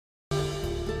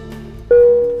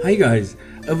Hi guys,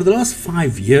 over the last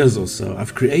 5 years or so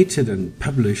I've created and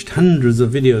published hundreds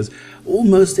of videos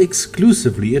almost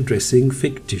exclusively addressing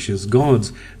fictitious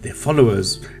gods, their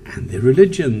followers and their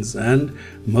religions, and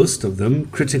most of them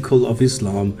critical of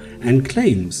Islam and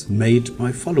claims made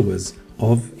by followers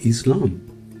of Islam.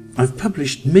 I've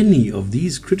published many of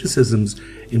these criticisms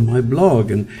in my blog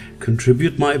and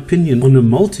contribute my opinion on a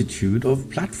multitude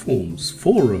of platforms,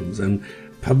 forums and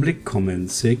public comment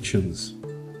sections.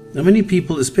 Now, many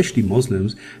people, especially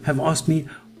Muslims, have asked me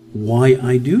why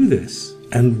I do this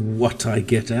and what I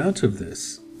get out of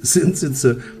this. Since it's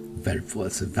a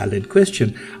valid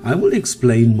question, I will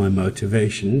explain my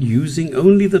motivation using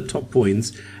only the top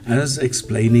points, as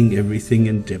explaining everything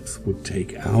in depth would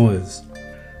take hours.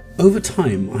 Over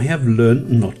time, I have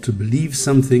learned not to believe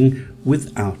something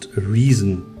without a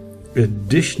reason.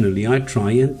 Additionally, I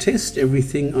try and test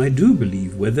everything I do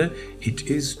believe, whether it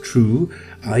is true,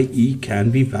 i.e.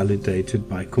 can be validated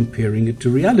by comparing it to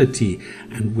reality,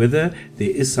 and whether there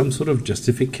is some sort of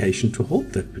justification to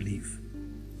hold that belief.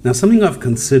 Now, something I've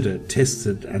considered,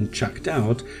 tested and chucked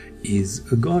out is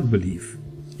a God belief.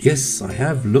 Yes, I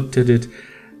have looked at it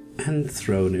and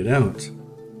thrown it out.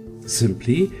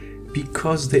 Simply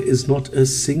because there is not a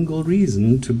single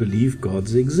reason to believe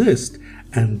gods exist,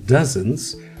 and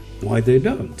dozens why they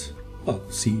don't. Well,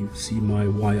 see my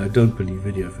why I don't believe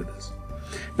video for this.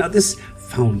 Now, this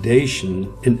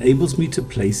foundation enables me to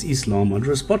place Islam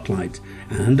under a spotlight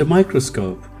and a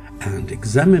microscope and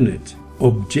examine it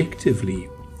objectively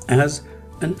as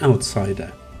an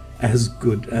outsider, as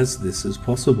good as this is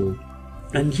possible.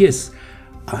 And yes,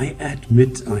 I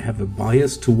admit I have a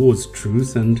bias towards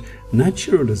truth and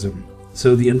naturalism,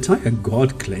 so the entire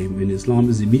God claim in Islam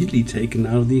is immediately taken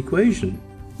out of the equation.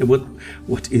 And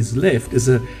what is left is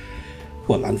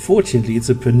unfortunately, it's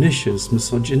a pernicious,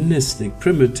 misogynistic,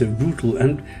 primitive, brutal,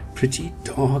 and pretty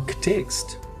dark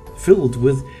text, filled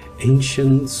with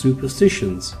ancient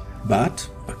superstitions, but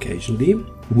occasionally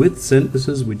with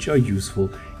sentences which are useful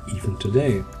even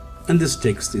today. And this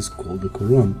text is called the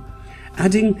Quran.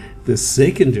 Adding the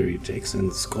secondary text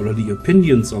and scholarly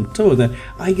opinions on top of that,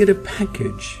 I get a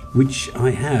package which I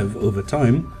have, over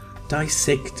time,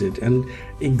 dissected and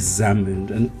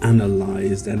examined and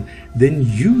analyzed, and then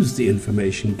used the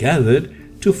information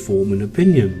gathered to form an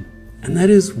opinion. And that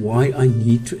is why I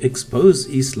need to expose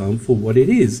Islam for what it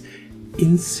is,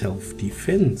 in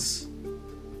self-defense.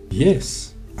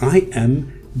 Yes, I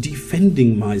am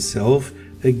defending myself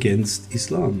against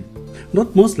Islam.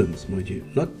 Not Muslims, mind you,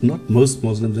 not most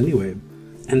Muslims anyway.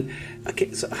 And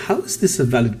okay, so how is this a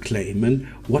valid claim, and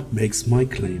what makes my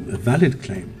claim a valid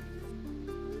claim?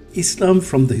 Islam,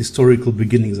 from the historical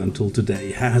beginnings until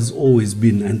today, has always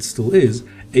been and still is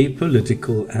a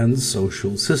political and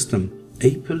social system,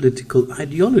 a political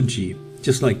ideology,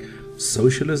 just like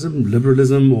socialism,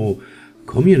 liberalism, or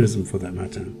communism for that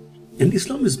matter. And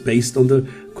Islam is based on the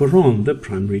Quran, the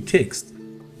primary text.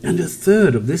 And a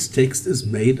third of this text is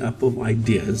made up of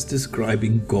ideas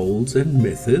describing goals and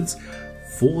methods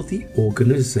for the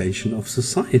organization of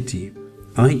society,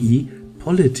 i.e.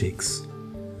 politics.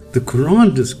 The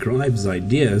Quran describes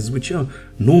ideas which are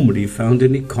normally found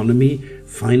in economy,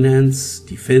 finance,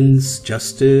 defense,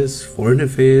 justice, foreign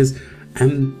affairs,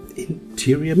 and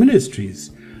interior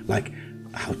ministries, like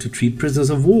how to treat prisoners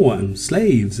of war and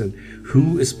slaves, and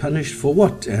who is punished for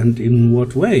what and in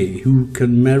what way, who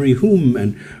can marry whom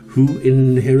and who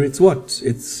inherits what,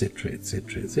 etc.,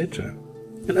 etc., etc.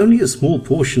 And only a small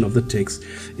portion of the text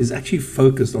is actually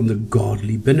focused on the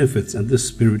godly benefits and the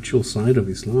spiritual side of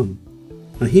Islam.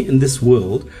 Now, here in this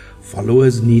world,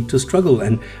 followers need to struggle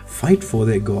and fight for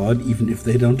their God even if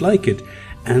they don't like it,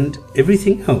 and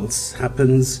everything else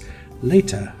happens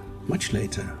later, much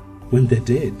later, when they're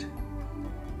dead.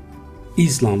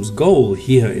 Islam's goal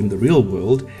here in the real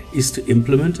world is to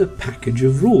implement a package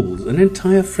of rules, an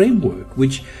entire framework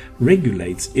which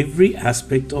regulates every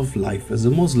aspect of life as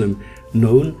a Muslim,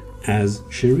 known as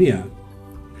Sharia.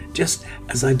 Just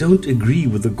as I don't agree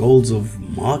with the goals of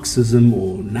Marxism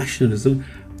or nationalism,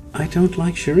 I don't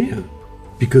like Sharia,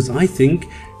 because I think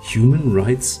human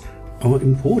rights are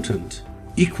important,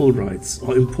 equal rights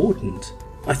are important.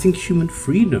 I think human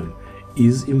freedom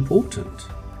is important.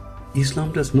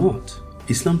 Islam does not.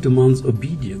 Islam demands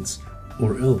obedience,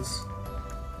 or else.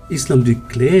 Islam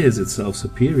declares itself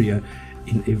superior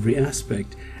in every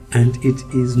aspect, and it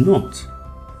is not.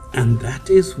 And that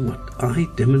is what I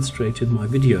demonstrate in my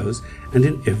videos and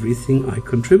in everything I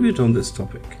contribute on this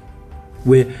topic.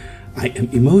 Where I am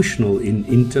emotional in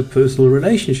interpersonal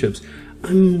relationships,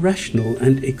 I'm rational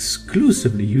and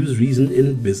exclusively use reason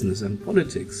in business and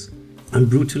politics. I'm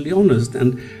brutally honest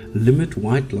and limit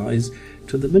white lies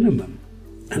to the minimum.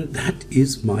 And that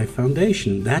is my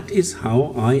foundation. That is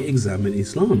how I examine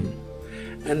Islam.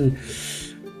 And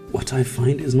what I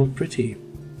find is not pretty.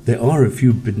 There are a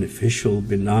few beneficial,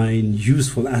 benign,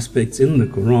 useful aspects in the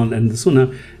Quran and the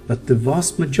Sunnah, but the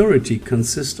vast majority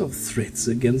consist of threats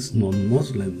against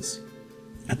non-Muslims.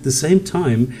 At the same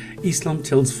time, Islam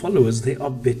tells followers they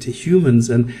are better humans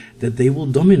and that they will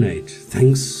dominate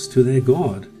thanks to their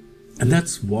God. And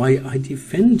that's why I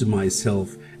defend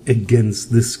myself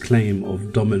against this claim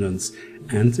of dominance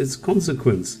and its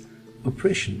consequence,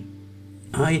 oppression.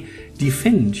 I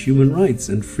defend human rights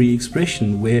and free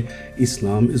expression where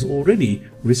Islam is already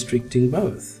restricting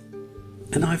both.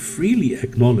 And I freely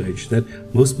acknowledge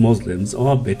that most Muslims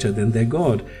are better than their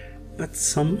God, but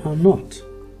some are not.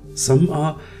 Some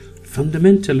are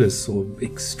fundamentalists or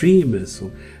extremists,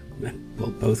 or,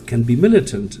 well, both can be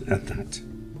militant at that.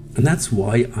 And that's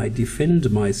why I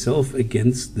defend myself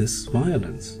against this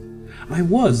violence. I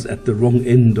was at the wrong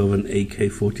end of an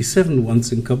AK-47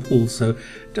 once in Kabul, so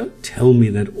don't tell me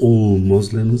that all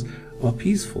Muslims are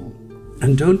peaceful.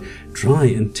 And don't try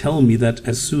and tell me that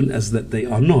as soon as that they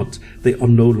are not, they are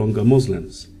no longer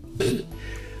Muslims.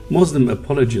 Muslim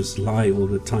apologists lie all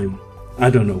the time. I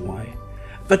don't know why.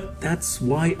 But that's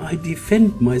why I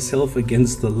defend myself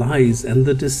against the lies and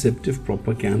the deceptive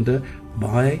propaganda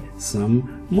by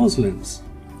some Muslims.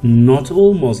 Not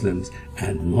all Muslims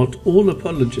and not all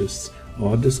apologists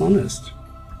are dishonest.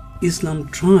 Islam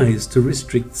tries to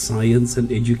restrict science and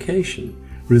education,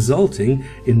 resulting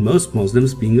in most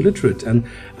Muslims being illiterate, and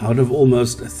out of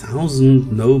almost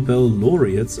 1,000 Nobel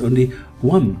laureates, only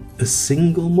one, a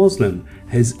single Muslim,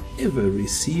 has ever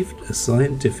received a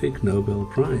scientific Nobel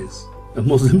Prize. A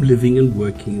Muslim living and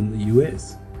working in the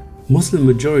US. Muslim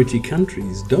majority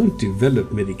countries don't develop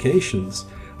medications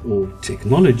or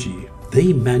technology,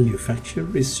 they manufacture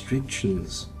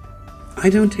restrictions. I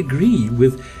don't agree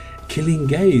with killing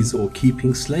gays or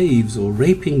keeping slaves or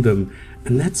raping them,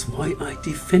 and that's why I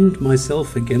defend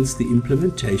myself against the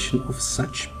implementation of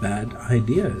such bad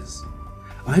ideas.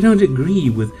 I don't agree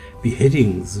with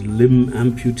beheadings, limb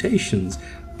amputations,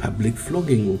 public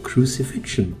flogging or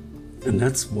crucifixion. And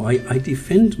that's why I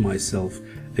defend myself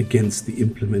against the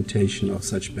implementation of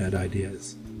such bad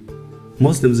ideas.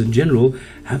 Muslims in general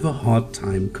have a hard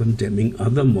time condemning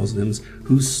other Muslims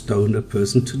who stone a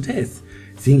person to death,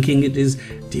 thinking it is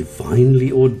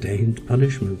divinely ordained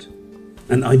punishment.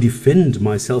 And I defend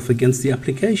myself against the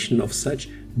application of such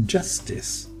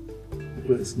justice.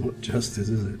 Well, it's not justice,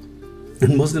 is it?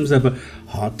 And Muslims have a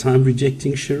hard time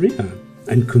rejecting Sharia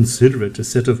and consider it a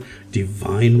set of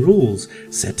divine rules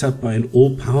set up by an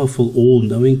all-powerful,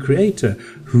 all-knowing creator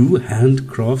who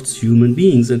handcrafts human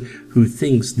beings and who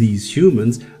thinks these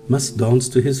humans must dance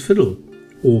to his fiddle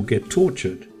or get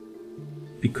tortured,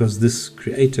 because this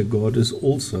creator God is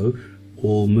also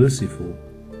all-merciful.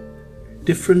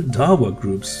 Different dawah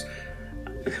groups,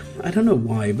 I don't know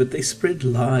why, but they spread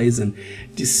lies and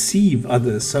deceive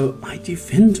others, so I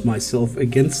defend myself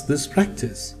against this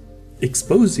practice,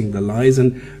 exposing the lies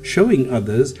and showing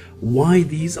others why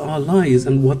these are lies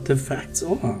and what the facts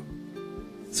are.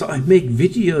 So I make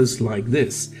videos like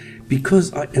this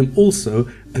because I am also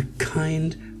a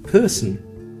kind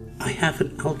person. I have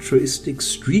an altruistic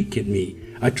streak in me.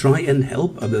 I try and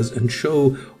help others and show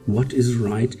what is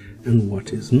right and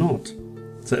what is not.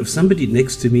 So if somebody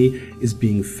next to me is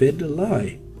being fed a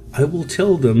lie, I will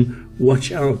tell them,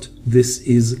 watch out, this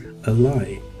is a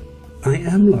lie. I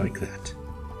am like that.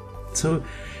 So,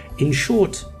 in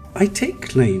short, I take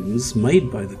claims made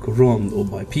by the Quran or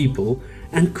by people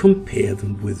and compare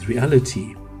them with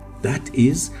reality. That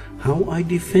is how I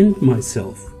defend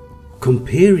myself,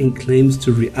 comparing claims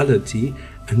to reality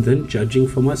and then judging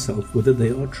for myself whether they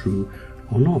are true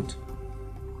or not.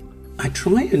 I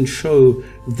try and show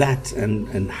that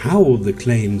and how the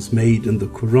claims made in the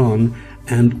Quran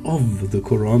and of the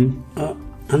Quran are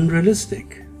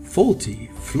unrealistic, faulty,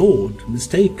 flawed,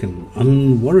 mistaken,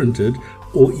 unwarranted,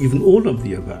 or even all of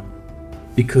the above.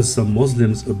 Because some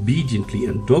Muslims obediently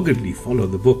and doggedly follow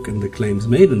the book and the claims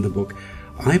made in the book,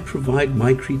 I provide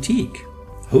my critique,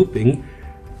 hoping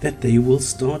that they will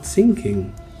start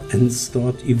thinking and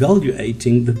start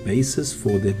evaluating the basis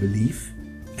for their belief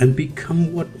and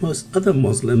become what most other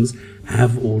Muslims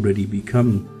have already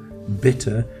become,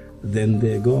 better than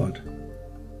their God.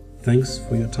 Thanks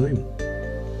for your time.